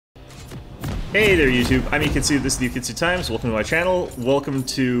Hey there YouTube, I'm Yukitsu, this is the Yukitsu Times, welcome to my channel, welcome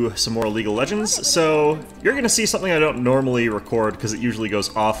to some more League of Legends. So, you're gonna see something I don't normally record because it usually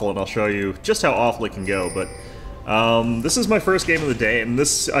goes awful, and I'll show you just how awful it can go, but this is my first game of the day, and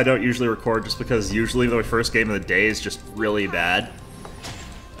this I don't usually record just because usually my first game of the day is just really bad.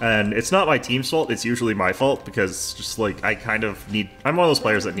 And it's not my team's fault, it's usually my fault, because just like, I'm one of those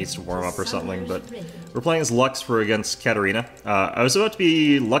players that needs to warm up or something, but we're playing as Lux against Katarina. I was about to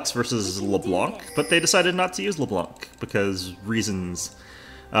be Lux versus LeBlanc, but they decided not to use LeBlanc, because reasons.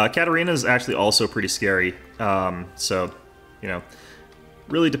 Katarina is actually also pretty scary, so, you know,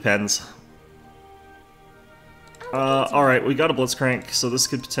 really depends. Alright, we got a Blitzcrank, so this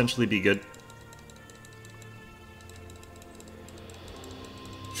could potentially be good.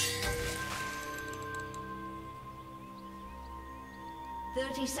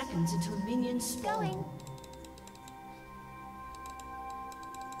 Seconds until minions spawn.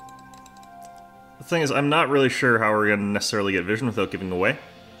 The thing is, I'm not really sure how we're gonna necessarily get vision without giving away.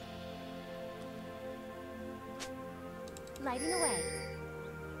 Lighting away.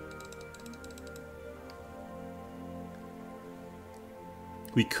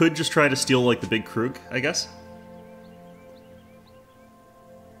 We could just try to steal like the big Krug, I guess.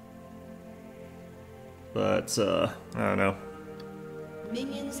 But I don't know.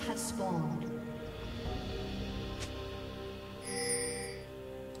 Minions have spawned.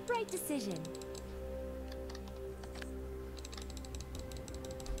 Right decision.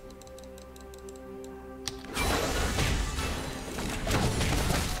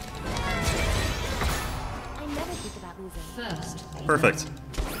 I never think about losing. First. Perfect.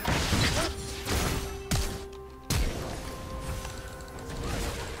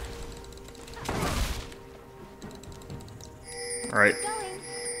 Alright.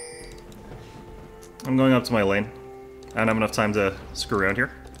 I'm going up to my lane. I don't have enough time to screw around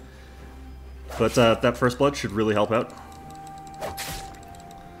here. But that first blood should really help out.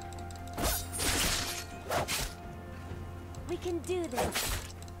 We can do this.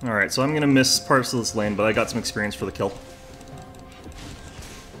 Alright, so I'm gonna miss parts of this lane, but I got some experience for the kill.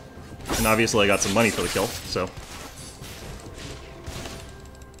 And obviously I got some money for the kill, so.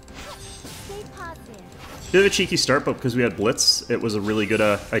 Stay positive. Bit of a cheeky start, but because we had Blitz, it was a really good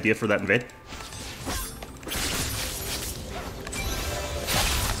idea for that invade.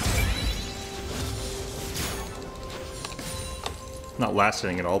 Not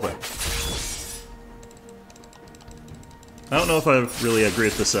last-hitting at all, but I don't know if I really agree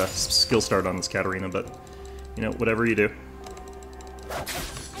with this skill start on this Katarina, but you know, whatever you do. I love it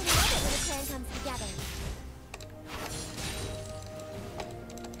when a plan comes together.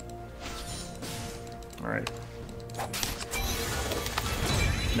 Alright.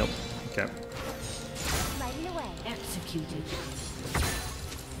 Nope. Okay. Lighting away. Executed.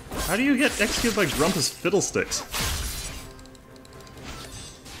 How do you get executed by Grumpus Fiddlesticks?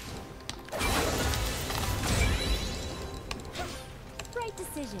 Right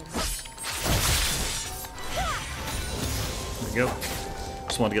decision. There we go.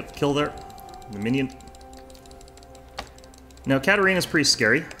 Just wanted to get the kill there. The minion. Now, Katarina's pretty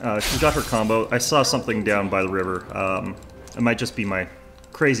scary. She's got her combo. I saw something down by the river. It might just be my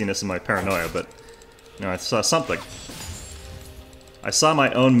craziness and my paranoia, but you know, I saw something. I saw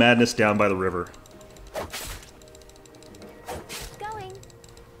my own madness down by the river. Going.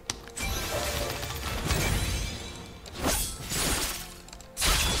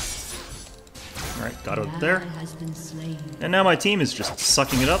 Alright, got out there. Has been slain. And now my team is just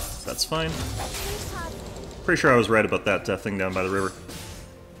sucking it up. That's fine. Pretty sure I was right about that thing down by the river.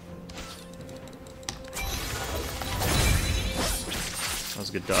 That was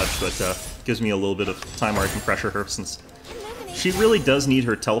a good dodge, but gives me a little bit of time where I can pressure her, since she really does need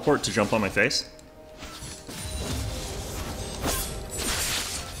her teleport to jump on my face.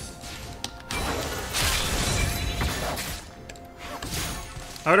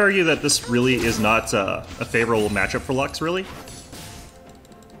 I would argue that this really is not a favorable matchup for Lux, really.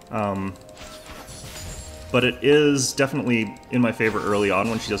 But it is definitely in my favor early on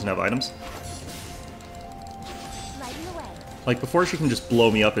when she doesn't have items. Lighting away. Like, before she can just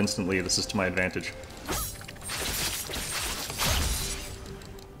blow me up instantly, this is to my advantage.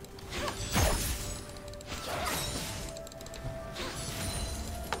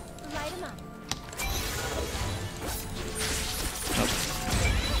 Light 'em up.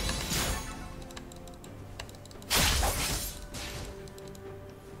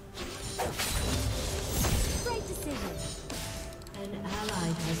 Right decision. An ally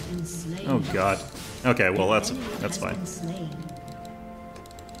has been slain. Oh god. Okay, well that's fine.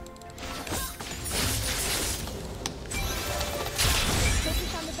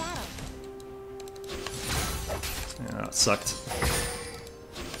 It sucked.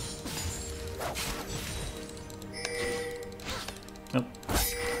 Nope.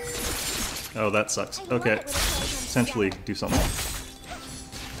 Oh, that sucks. Okay. Essentially, do something.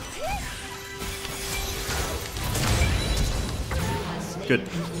 Good.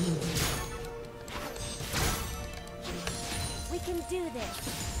 We can do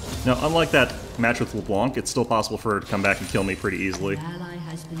this. Now, unlike that match with LeBlanc, it's still possible for her to come back and kill me pretty easily. An ally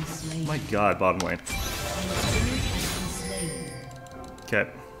has been slain. My god, bottom lane. An enemy has been slain. Okay.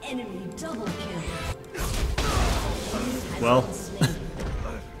 Enemy double kill. Well. Has been slain.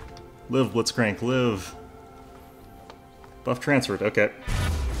 Live, Blitzcrank, live. Buff transferred, okay.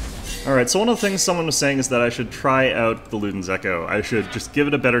 Alright, so one of the things someone was saying is that I should try out the Luden's Echo. I should just give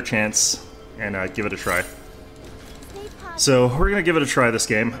it a better chance and give it a try. So, we're gonna give it a try this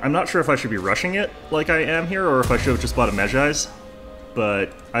game. I'm not sure if I should be rushing it like I am here, or if I should have just bought a Medjai's.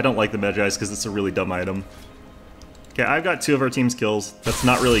 But I don't like the Medjai's because it's a really dumb item. Okay, I've got 2 of our team's kills. That's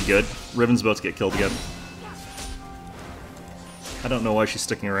not really good. Riven's about to get killed again. I don't know why she's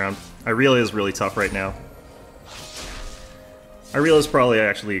sticking around. Irelia is really tough right now. Irelia's probably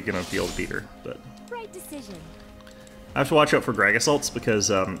actually gonna be able to beat her, but... Right decision. I have to watch out for Gragas ults because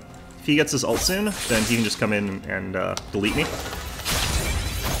if he gets his ult soon, then he can just come in and delete me.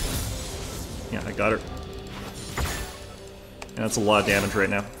 Yeah, I got her. And that's a lot of damage right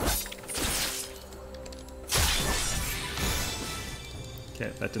now.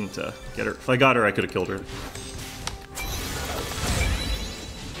 Okay, that didn't get her. If I got her, I could have killed her.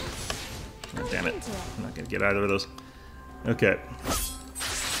 Oh, damn it. I'm not gonna get either of those. Okay.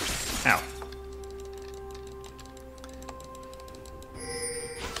 Ow.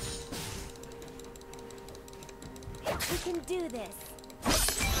 We can do this.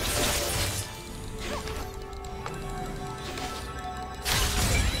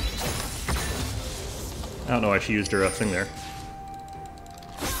 I don't know why she used her thing there.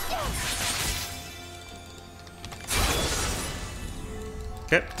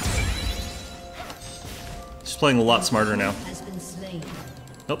 Okay. She's playing a lot smarter now. Has been slain.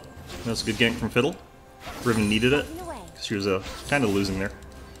 Nope. That was a good gank from Fiddle. Riven needed it. She was kind of losing there.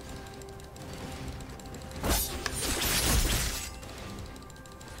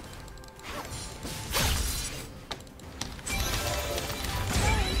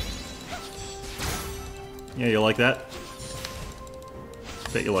 Yeah, you like that?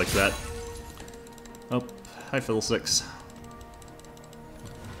 Bet you like that. Oh, hi Fiddlesticks.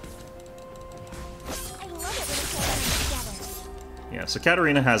 I love it when it's all together. Yeah, so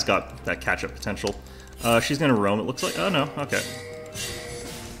Katarina has got that catch-up potential. She's gonna roam, it looks like. Oh no, okay.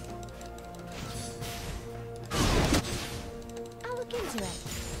 I'll look into it.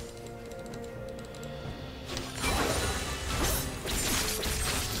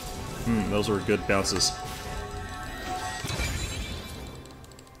 Those were good bounces.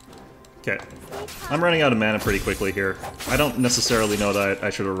 Okay. I'm running out of mana pretty quickly here. I don't necessarily know that I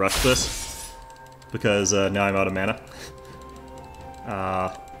should have rushed this, because now I'm out of mana.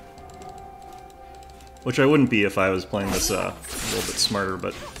 Which I wouldn't be if I was playing this a little bit smarter,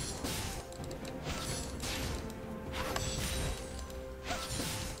 but...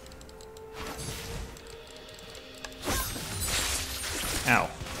 Ow.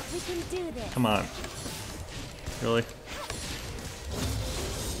 We can do this. Come on. Really?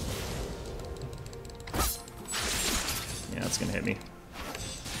 Yeah, that's gonna hit me.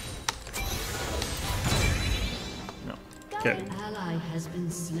 No. Okay. An ally has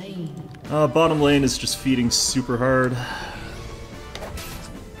been slain. Bottom lane is just feeding super hard.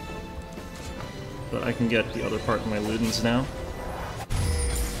 But I can get the other part of my Ludens now.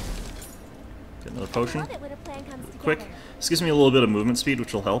 Get another potion. Love it when a plan comes together. Quick. This gives me a little bit of movement speed,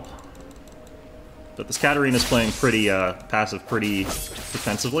 which will help. But this Katarina is playing pretty passive, pretty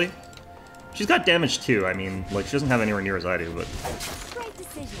defensively. She's got damage too. I mean, like, she doesn't have anywhere near as I do, but... Right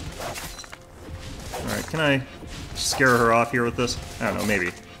decision. Alright, can I scare her off here with this? I don't know,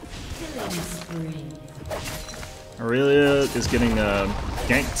 maybe. Killing spree. Aurelia is getting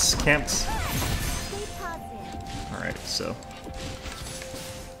ganked, camped. Stay positive. Alright, so...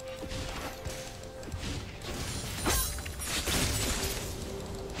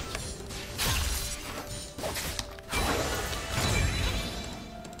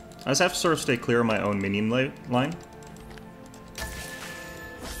 I just have to sort of stay clear of my own minion line.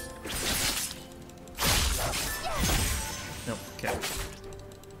 Nope, okay.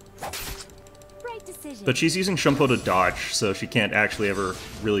 Right decision. But she's using Shumpo to dodge, so she can't actually ever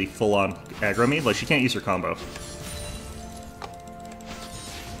really full-on aggro me. Like, she can't use her combo. Your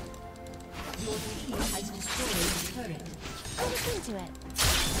team has destroyed the turret. I'll look into it.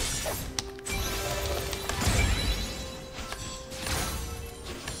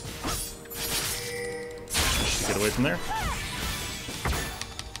 Get away from there.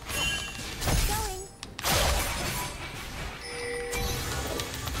 Going.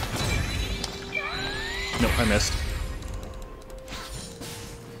 Nope, I missed.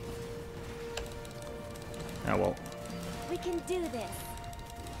 Ah, well. We can do this.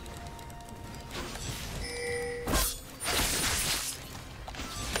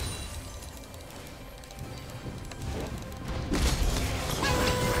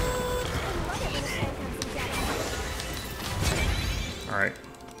 Alright.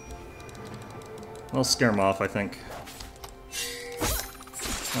 I'll scare him off, I think.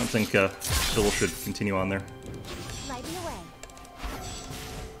 I don't think Phil should continue on there. Lighting away.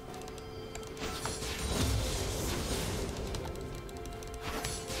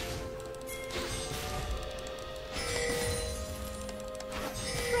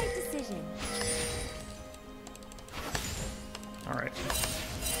 Right decision. Alright.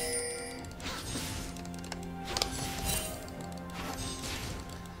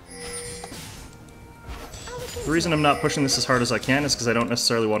 The reason I'm not pushing this as hard as I can is because I don't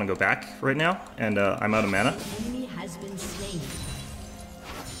necessarily want to go back right now, and I'm out of mana. An enemy has been slain.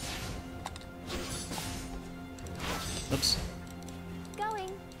 Oops.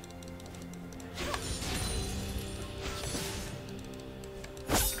 Going.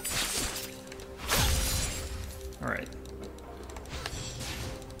 Alright.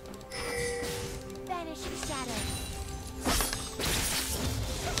 Banish shadow.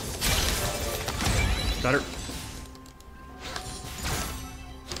 Got her.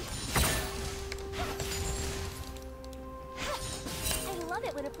 I love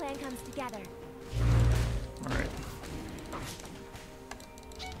it when a plan comes together. Alright.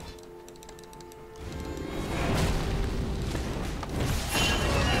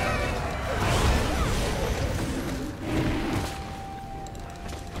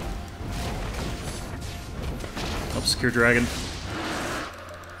 Oh, Secure Dragon.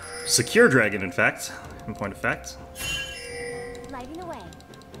 Secure Dragon, in fact. In point of fact. Lighting away.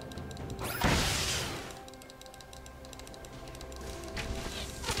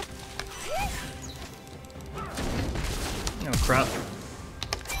 Oh, crap.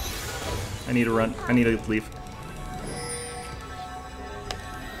 I need to run. I need to leave.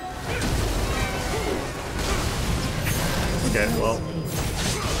 Okay, well.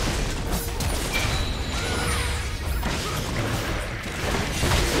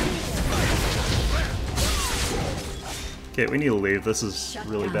 Okay, we need to leave. This is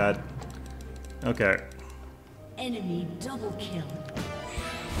really bad. Okay. Enemy double kill.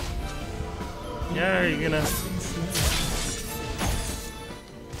 Yeah, you're gonna... Been slain.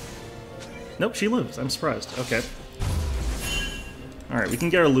 Nope, she lives. I'm surprised. Okay. Alright, we can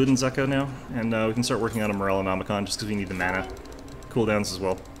get our Luden's Echo now, and we can start working on a Morellonomicon just because we need the mana cooldowns as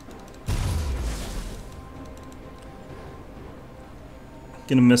well.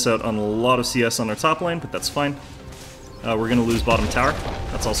 Gonna miss out on a lot of CS on our top lane, but that's fine. We're gonna lose bottom tower.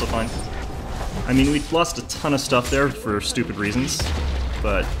 That's also fine. I mean, we lost a ton of stuff there for stupid reasons,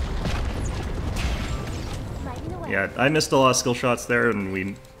 but Lighting away. yeah, I missed a lot of skill shots there, and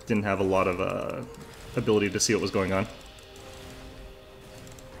we didn't have a lot of ability to see what was going on.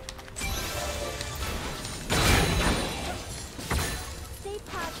 Stay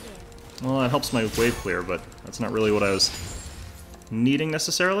positive. Well, that helps my wave clear, but that's not really what I was needing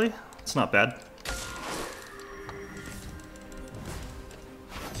necessarily. It's not bad.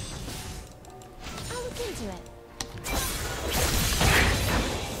 I'll look into it.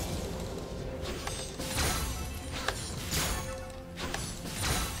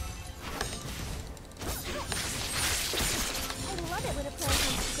 I love it when a plan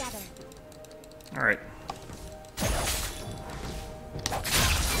comes together. Alright.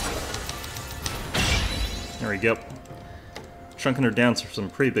 There we go. Chunking her down for some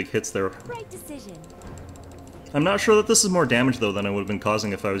pretty big hits there. Right decision. I'm not sure that this is more damage, though, than I would have been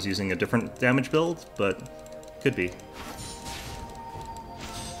causing if I was using a different damage build, but could be.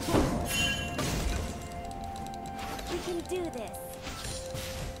 We can do this.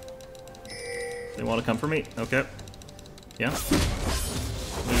 They want to come for me? Okay. Yeah?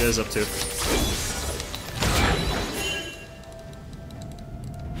 What are you guys up to? Right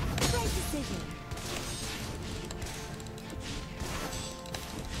decision.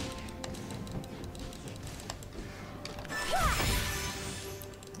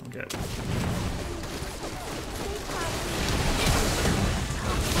 Okay. Stay positive.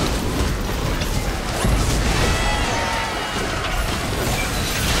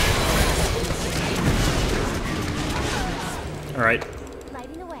 Alright.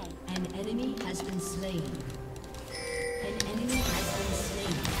 Lighting away. An enemy has been slain. An enemy has been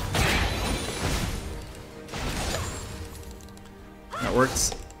slain. That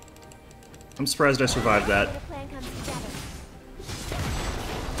works. I'm surprised I survived that. The plan comes together.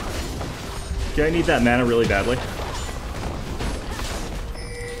 Okay, I need that mana really badly.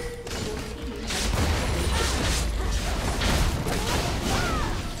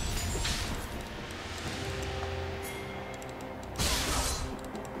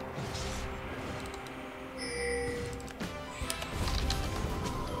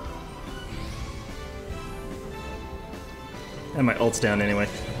 And my ult's down anyway.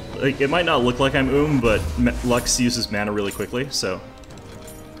 Like, it might not look like I'm but Lux uses mana really quickly, so...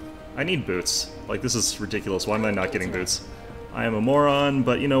 I need boots. Like, this is ridiculous. Why am I not getting boots? I am a moron,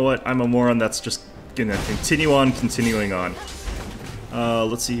 but you know what? I'm a moron that's just gonna continue on continuing on.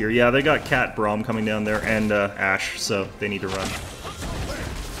 Let's see here. Yeah, they got Cat Braum coming down there, and Ashe, so they need to run.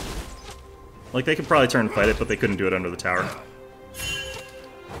 Like, they could probably turn and fight it, but they couldn't do it under the tower.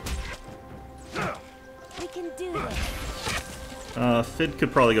 We can do this. Fid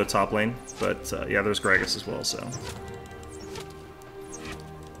could probably go top lane, but yeah, there's Gragas as well, so...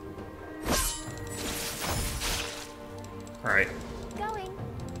 Alright. Going.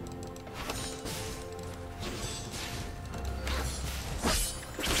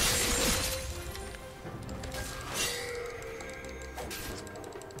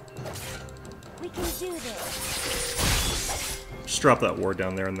 We can do this. Just dropped that ward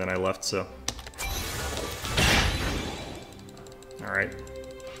down there and then I left, so... Alright.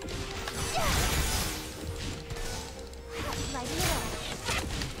 Lighting it up.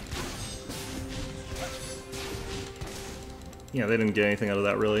 Yeah, they didn't get anything out of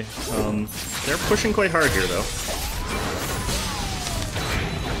that, really. They're pushing quite hard here, though.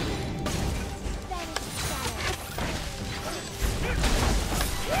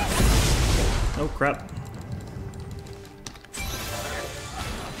 Oh, crap.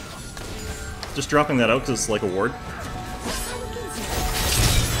 Just dropping that out because it's like a ward.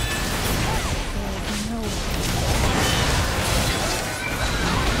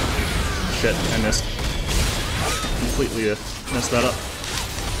 Shit, I missed. Completely messed that up.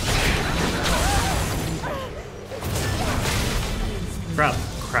 Crap,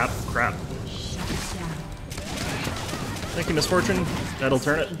 crap, crap. Thank you, Misfortune. That'll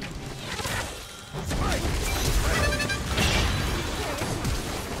turn it.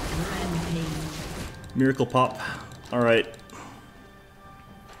 Miracle Pop. Alright.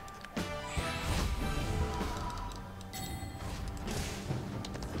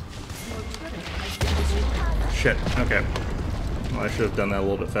 Shit, okay. Well, I should have done that a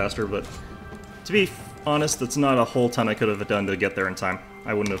little bit faster, but to be honest, that's not a whole ton I could have done to get there in time.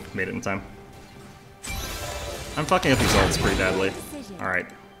 I wouldn't have made it in time. I'm fucking up these ults pretty badly. Alright.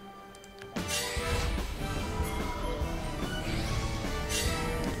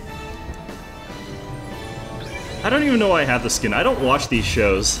 I don't even know why I have the skin. I don't watch these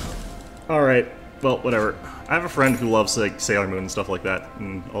shows. Alright, well, whatever. I have a friend who loves, like, Sailor Moon and stuff like that,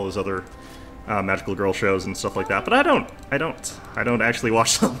 and all those other magical girl shows and stuff like that, but I don't actually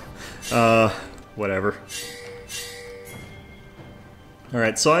watch them. Whatever.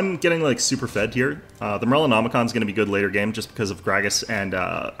 Alright, so I'm getting, like, super fed here. The Morellonomicon's gonna be good later game just because of Gragas and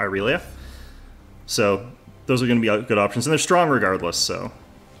Irelia. So, those are gonna be good options, and they're strong regardless, so...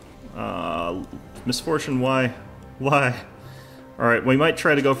 Misfortune, why? Why? Alright, we might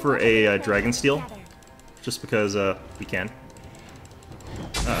try to go for a Dragon Steel, just because we can.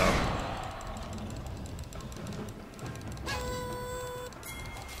 Uh-oh.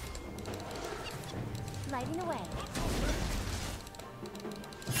 Lighting away.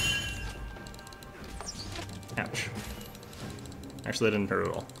 Ouch. Actually, that didn't hurt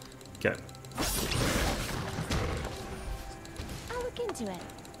at all. Okay. I'll look into it.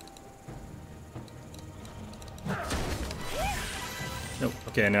 Nope.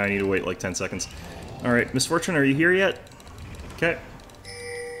 Okay, now I need to wait like 10 seconds. Alright, Misfortune, are you here yet? Okay.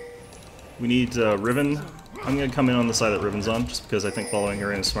 We need Riven. I'm gonna come in on the side that Riven's on, just because I think following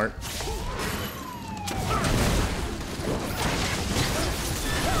her in is smart.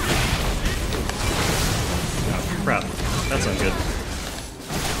 Oh, crap. That's not good.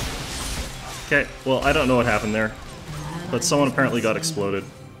 Okay, well, I don't know what happened there, but someone apparently got exploded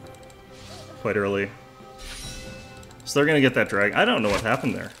quite early. So they're gonna get that drag. I don't know what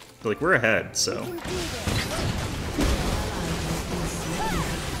happened there. Like, we're ahead, so...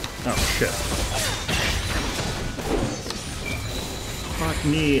 Oh, shit. Fuck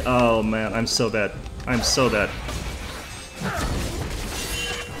me. Oh, man, I'm so bad. I'm so bad.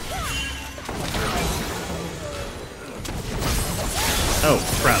 Oh,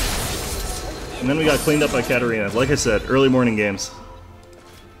 crap. And then we got cleaned up by Katarina. Like I said, early morning games.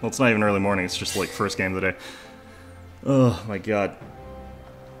 Well, it's not even early morning, it's just like first game of the day. Oh my god.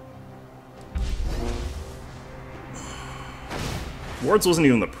 Wards wasn't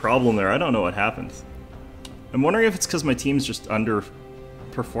even the problem there. I don't know what happened. I'm wondering if it's because my team's just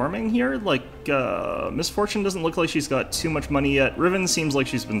underperforming here. Like, Misfortune doesn't look like she's got too much money yet. Riven seems like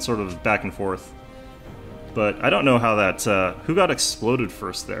she's been sort of back and forth. But I don't know how that... who got exploded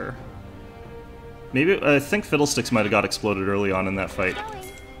first there? Maybe... I think Fiddlesticks might have got exploded early on in that fight.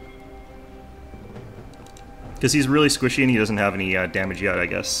 Because he's really squishy and he doesn't have any damage yet, I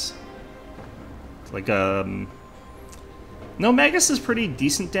guess. Like, no, Magus is pretty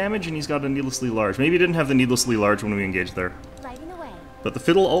decent damage, and he's got a needlessly large. Maybe he didn't have the needlessly large when we engaged there. But the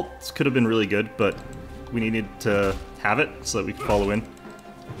Fiddle ult could have been really good, but we needed to have it so that we could follow in.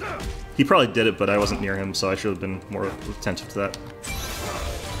 He probably did it, but I wasn't near him, so I should have been more attentive to that.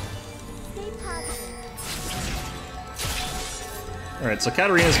 Alright, so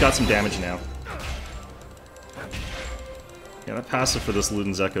Katarina's got some damage now. Yeah, that passive for this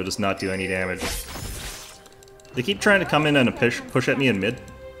Luden's Echo does not do any damage. They keep trying to come in and push at me in mid,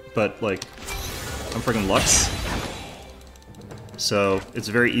 but, like, I'm friggin' Lux. So, it's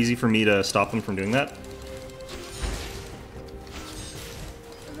very easy for me to stop them from doing that.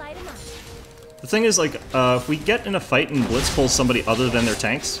 The thing is, like, if we get in a fight and Blitz pulls somebody other than their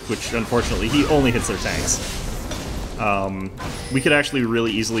tanks, which, unfortunately, he only hits their tanks, we could actually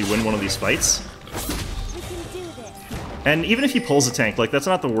really easily win one of these fights. And even if he pulls a tank, like, that's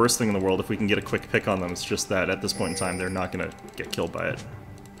not the worst thing in the world if we can get a quick pick on them. It's just that at this point in time, they're not gonna get killed by it.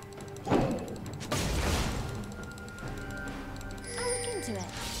 I'll look into it.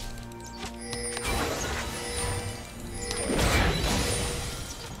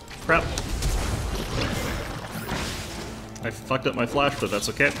 Crap. I fucked up my flash, but that's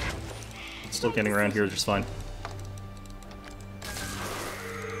okay. Still getting around here just fine.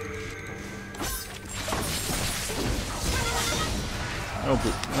 Oh,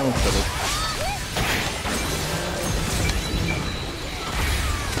 fiddle.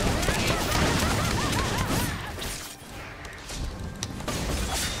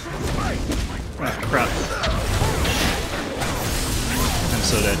 Ah, crap. I'm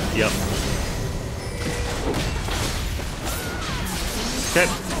so dead. Yep. Okay.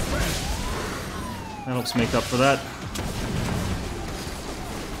 That helps make up for that.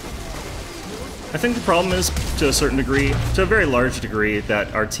 I think the problem is, to a certain degree, to a very large degree,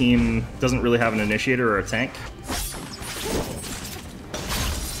 that our team doesn't really have an initiator or a tank.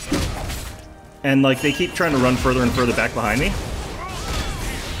 And, like, they keep trying to run further and further back behind me.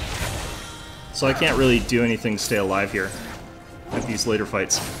 So I can't really do anything to stay alive here at these later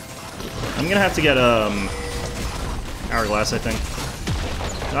fights. I'm gonna have to get, Hourglass, I think.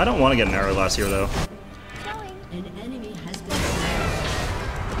 I don't want to get an Hourglass here, though. An enemy has been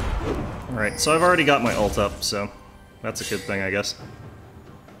Alright, so I've already got my ult up, so that's a good thing, I guess.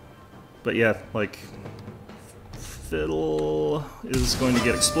 But yeah, like, Fiddle is going to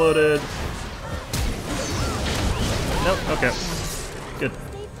get exploded. Nope, okay. Good.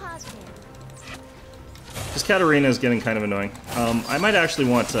 Because Katarina is getting kind of annoying. I might actually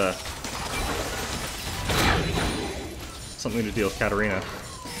want something to deal with Katarina.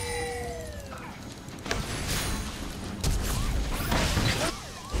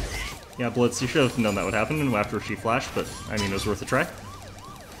 Yeah, Blitz, you should have known that would happen after she flashed, but, I mean, it was worth a try.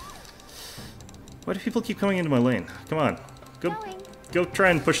 Why do people keep coming into my lane? Come on. Go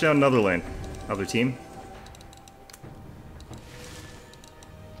try and push down another lane. Other team.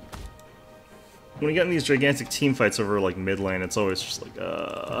 When we get in these gigantic team fights over, like, mid lane, it's always just like,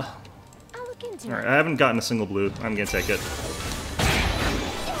 Alright, I haven't gotten a single blue. I'm gonna take it.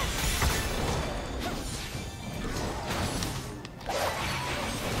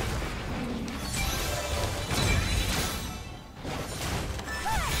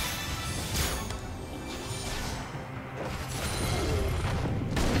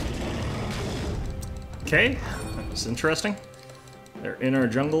 Okay, that's interesting. They're in our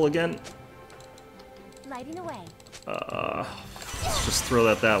jungle again. Lighting away. Let's just throw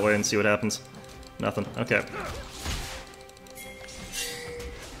that way and see what happens. Nothing. Okay.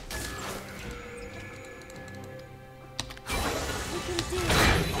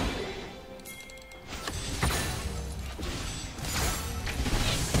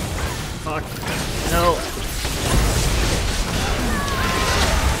 Fuck. No.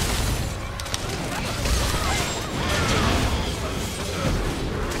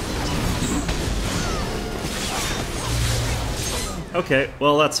 Okay,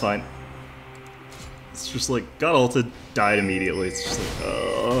 well, that's fine. It's just like, got ulted, died immediately. It's just like,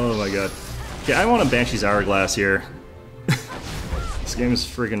 oh my god. Okay, I want a Banshee's Hourglass here. This game is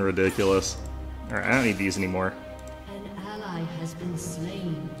freaking ridiculous. Alright, I don't need these anymore. An ally has been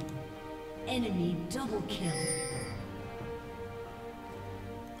slain. Enemy double kill.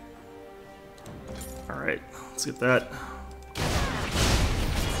 Alright, let's get that.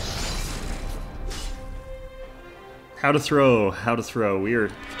 How to throw, how to throw. We are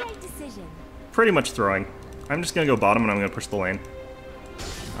Great decision. pretty much throwing. I'm just gonna go bottom and I'm gonna push the lane.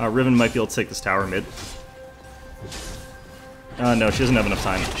 Riven might be able to take this tower mid. No, she doesn't have enough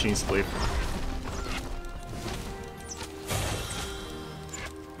time. She needs to leave.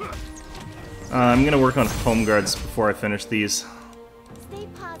 I'm gonna work on home guards before I finish these. Stay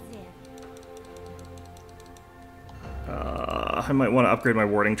positive. I might want to upgrade my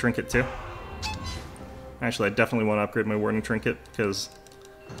warding trinket too. Actually, I definitely want to upgrade my warding trinket because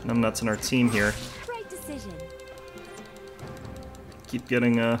numbnuts in our team here Great decision. keep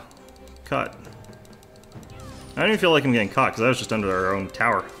getting caught. I don't even feel like I'm getting caught because I was just under our own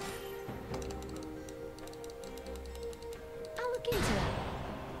tower. I'll look into it.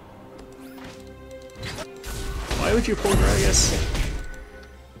 Why would you pull Gragas?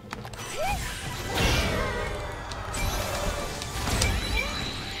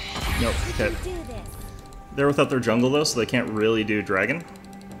 Nope, okay. Do this. They're without their jungle though, so they can't really do dragon.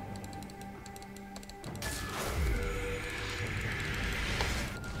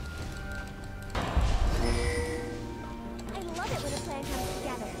 I love it when a plan comes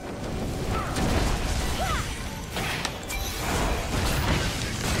together.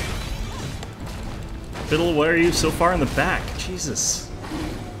 Fiddle, why are you so far in the back? Jesus.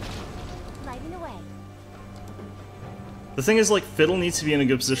 Lighting away. The thing is, like, Fiddle needs to be in a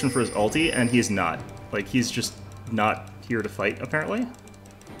good position for his ulti, and he's not. Like, he's just not here to fight, apparently.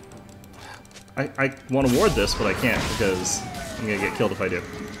 I want to ward this, but I can't, because I'm gonna get killed if I do.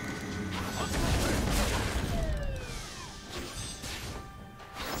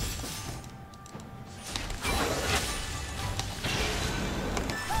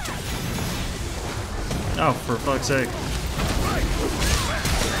 Oh, for fuck's sake.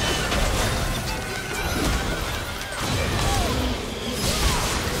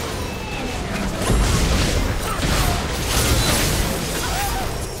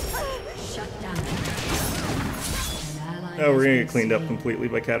 Shut down. An ally Oh, we're has gonna been get cleaned up slain. completely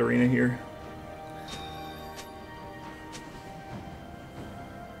by Katarina here.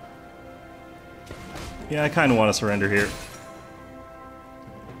 Yeah, I kind of want to surrender here.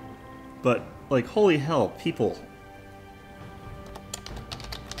 But, like, holy hell, people.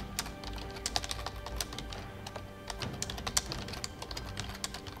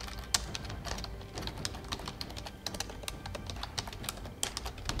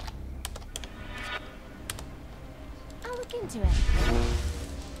 I'll look into it.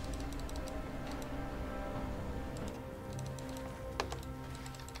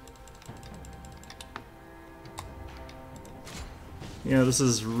 Yeah, this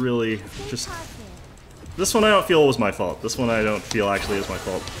is really Stay just... positive. This one I don't feel was my fault. This one I don't feel actually is my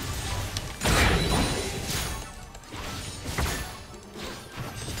fault.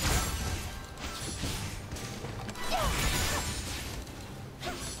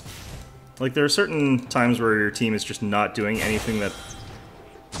 Like, there are certain times where your team is just not doing anything that,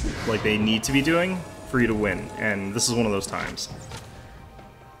 like, they need to be doing for you to win, and this is one of those times.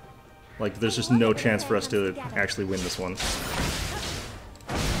 Like, there's just no chance for us to actually win this one.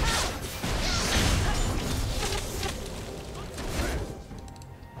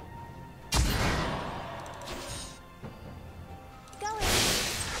 Going.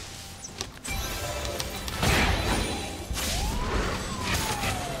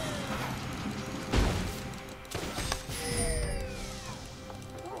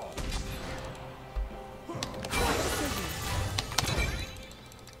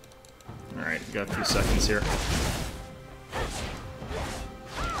 Alright, we got a few seconds here.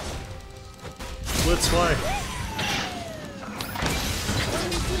 Blitz fly!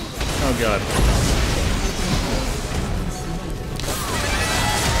 Oh god.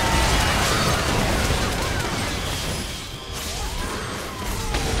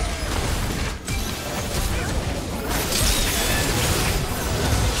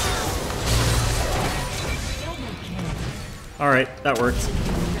 Alright, that worked.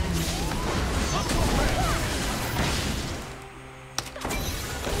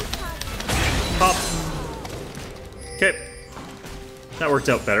 Pop. Okay. That worked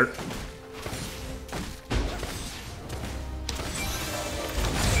out better.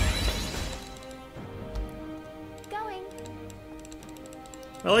 Going.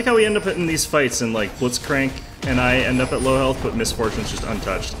 I like how we end up in these fights and, like, Blitzcrank and I end up at low health, but Misfortune's just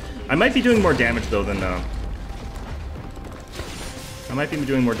untouched. I might be doing more damage, though, than, I might be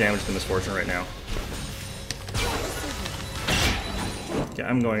doing more damage than Misfortune right now. Okay,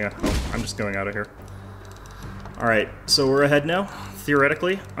 I'm going out. Oh, I'm just going out of here. Alright, so we're ahead now.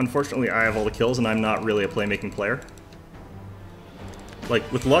 theoretically. Unfortunately, I have all the kills, and I'm not really a playmaking player. Like,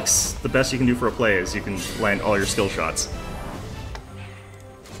 with Lux, the best you can do for a play is you can land all your skill shots.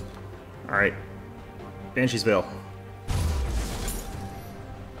 Alright. Banshee's Veil.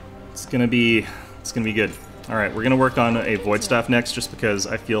 It's gonna be good. Alright, we're gonna work on a Void Staff next, just because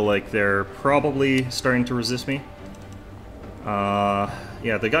I feel like they're probably starting to resist me.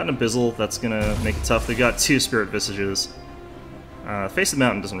 Yeah, they got an Abyssal, that's gonna make it tough. They got 2 Spirit Visages. Face of the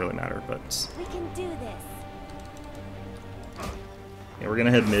Mountain doesn't really matter, but... We can do this. Yeah, we're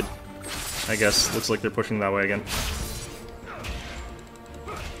gonna head mid, I guess. Looks like they're pushing that way again.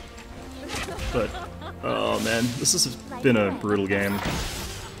 But, oh man, this has been a brutal game.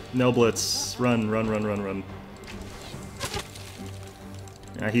 No blitz. Run, run, run, run, run.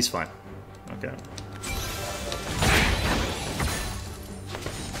 Yeah, he's fine. Okay.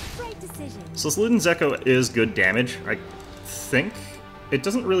 Right decision. So this Luden's Echo is good damage, I think. It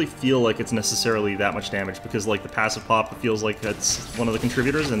doesn't really feel like it's necessarily that much damage, because like the passive pop, it feels like that's one of the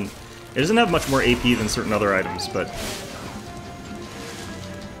contributors, and it doesn't have much more AP than certain other items, but...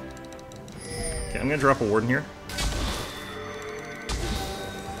 Okay, I'm gonna drop a Warden here.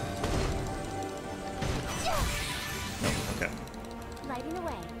 No, okay. Lighting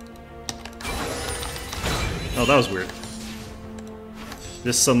away. Oh, that was weird.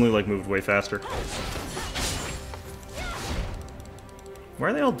 This suddenly, like, moved way faster. Why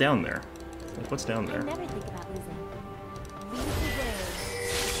are they all down there? Like, what's down there? Never think about losing.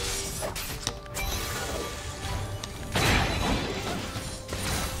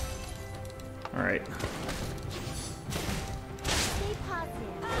 Alright. Stay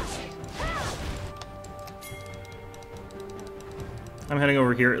positive. I'm heading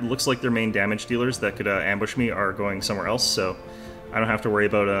over here. It looks like their main damage dealers that could ambush me are going somewhere else, so I don't have to worry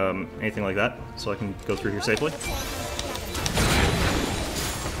about anything like that, so I can go through here safely.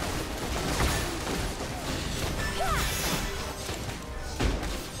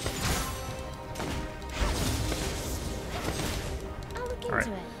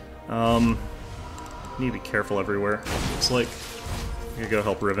 Need to be careful everywhere. Looks like I'm gonna go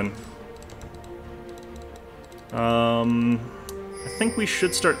help Riven. I think we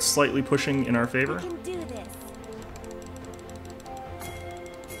should start slightly pushing in our favor, We can do this.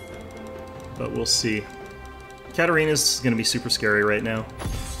 but we'll see. Katarina's gonna be super scary right now.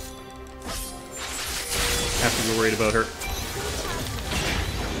 Have to be worried about her.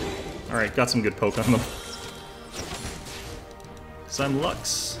 Alright, got some good poke on them. 'Cause I'm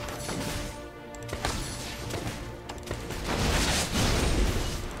Lux.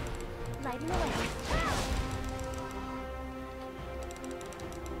 Lighting away.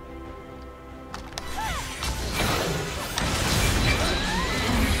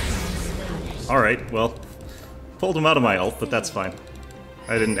 Alright, well, pulled him out of my ult, but that's fine.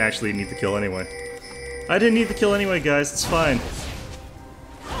 I didn't actually need the kill anyway. I didn't need the kill anyway, guys, it's fine.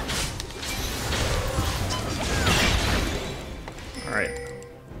 Alright.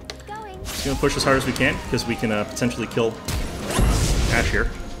 Going. Just gonna push as hard as we can, because we can potentially kill Ash here.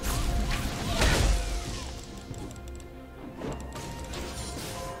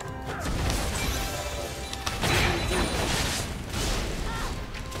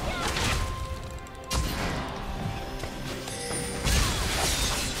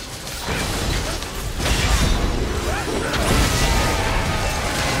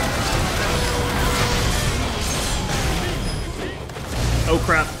 Oh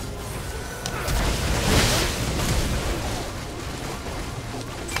crap.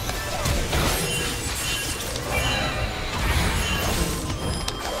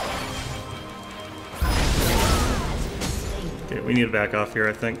 Okay, we need to back off here,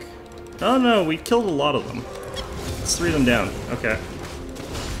 I think. Oh no, we killed a lot of them. Let's 3 them down. Okay.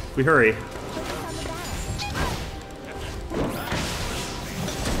 If we hurry.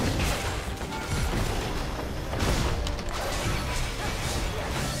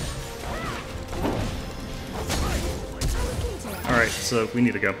 Alright, so we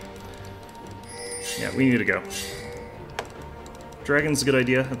need to go. Yeah, we need to go. Dragon's a good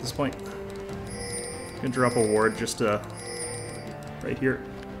idea at this point. Gonna drop a ward just right here.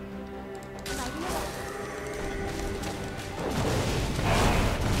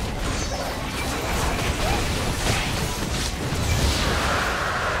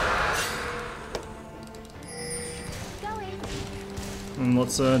 Going. And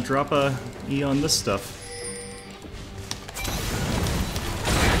let's drop a E on this stuff.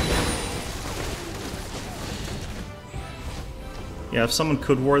 Yeah, if someone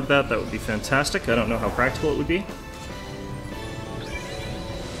could ward that, that would be fantastic. I don't know how practical it would be.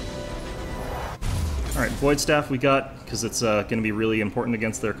 Alright, Void Staff we got, because it's going to be really important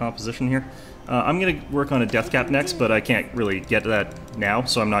against their composition here. I'm going to work on a Death Cap next, but I can't really get to that now,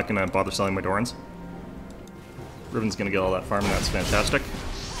 so I'm not going to bother selling my Dorans. Riven's going to get all that farm, and that's fantastic.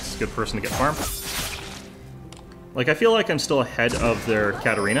 It's a good person to get farm. Like, I feel like I'm still ahead of their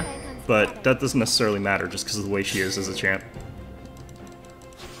Katarina, but that doesn't necessarily matter just because of the way she is as a champ.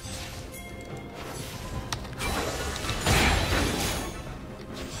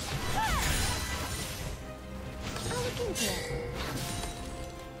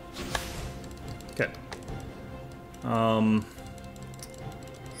 Okay.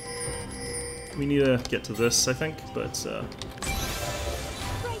 We need to get to this, I think, but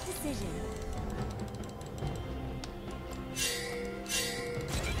Great decision.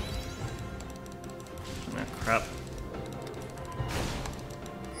 ah, crap.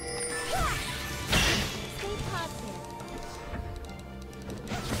 Stay positive.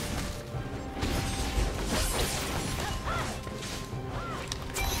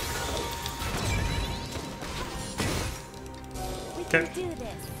 We can Okay. do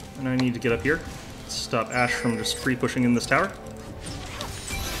this. And I need to get up here. Stop Ashe from just free pushing in this tower.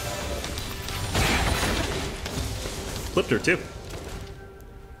 Flipped her too.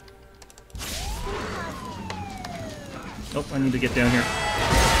 Oh, I need to get down here.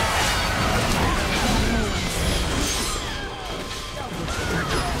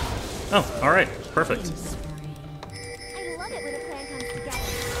 Oh, alright. Perfect. I love it when a plan comes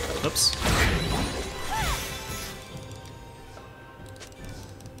together. Oops.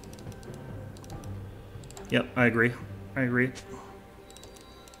 Yep, I agree. I agree.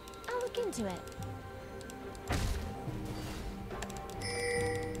 I'll look into it.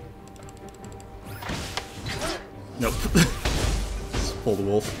 Nope. Just pull the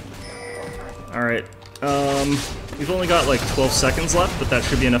wolf. Alright. We've only got like 12 seconds left, but that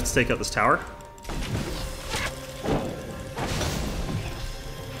should be enough to take out this tower.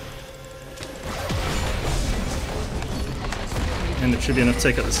 And it should be enough to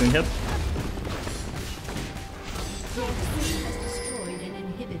take out this inhib.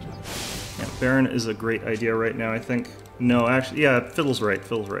 Yeah, Baron is a great idea right now, I think. No, actually, yeah, Fiddle's right,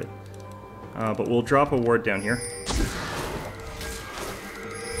 Fiddle's right. But we'll drop a ward down here.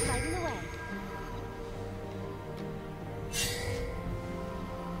 Lighting the way.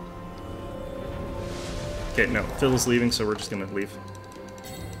 Okay, no, Fiddle's leaving, so we're just gonna leave.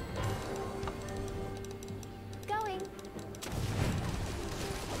 Going.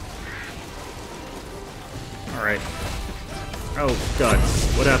 Alright. Oh, God.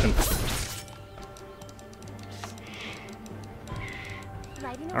 What happened?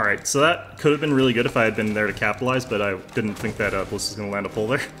 Lighting the way. Alright, so that could have been really good if I had been there to capitalize, but I didn't think that Bliss was going to land a pull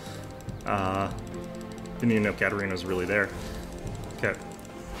there. Didn't even know Katarina was really there. Okay.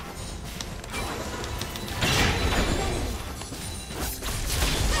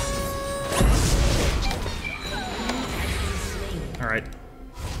 Alright.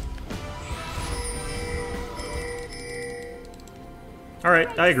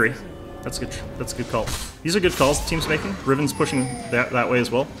 Alright, I agree. That's good. That's a good call. These are good calls the team's making. Riven's pushing that way as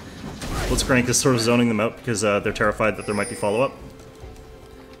well. Blitzcrank is sort of zoning them out because they're terrified that there might be follow-up.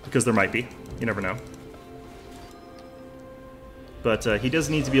 Because there might be. You never know. But he does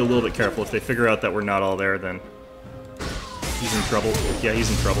need to be a little bit careful. If they figure out that we're not all there, then he's in trouble. Yeah,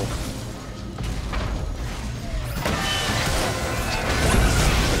 he's in trouble.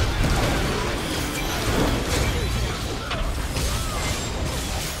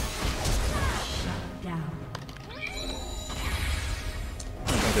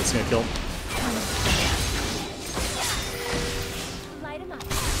 That's gonna kill. Light 'em up.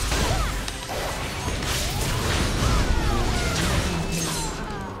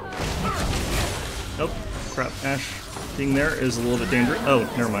 Oh, crap. Ashe being there is a little bit dangerous. Oh,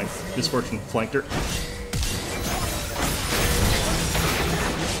 never mind. Misfortune flanked her.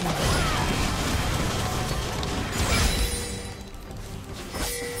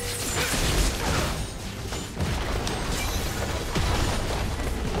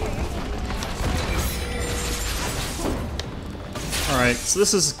 Alright, so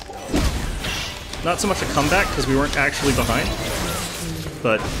this is not so much a comeback because we weren't actually behind,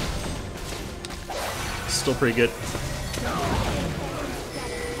 but still pretty good.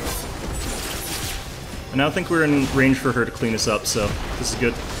 I now think we're in range for her to clean us up, so this is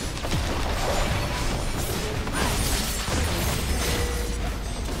good.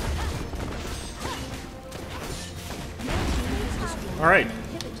 Alright.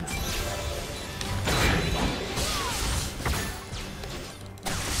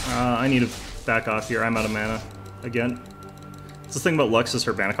 I need to back off here. I'm out of mana again. It's the thing about Lux is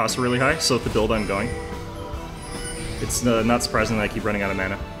her mana costs are really high, so with the build I'm going, It's not surprising that I keep running out of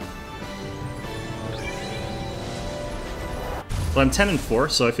mana. Well, I'm 10 and 4,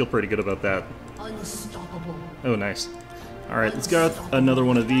 so I feel pretty good about that. Unstoppable. Oh, nice. Alright, let's get another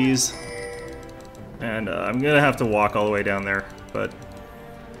one of these. And I'm gonna have to walk all the way down there, but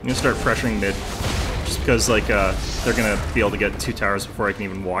I'm gonna start pressuring mid. Just because, like, they're gonna be able to get 2 towers before I can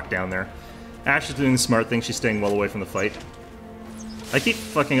even walk down there. Ashe is doing the smart thing, she's staying well away from the fight. I keep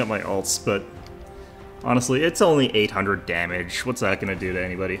fucking up my ults, but honestly, it's only 800 damage. What's that gonna do to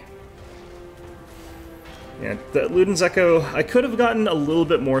anybody? Yeah, the Luden's Echo, I could have gotten a little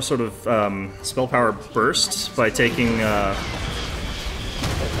bit more sort of spell power burst by taking,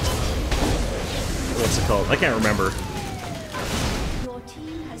 what's it called? I can't remember.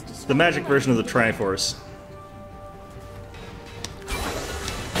 The magic version of the Triforce.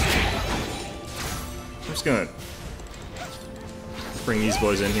 I'm just gonna bring these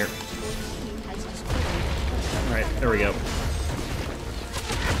boys in here. Alright, there we go.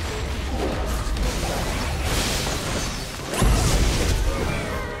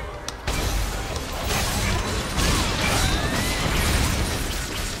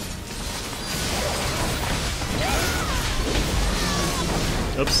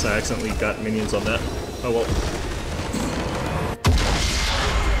 Oops, I accidentally got minions on that. Oh well.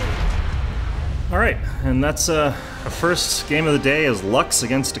 Alright, and that's our first game of the day as Lux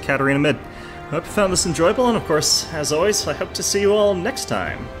against a Katarina mid. I hope you found this enjoyable, and of course, as always, I hope to see you all next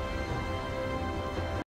time.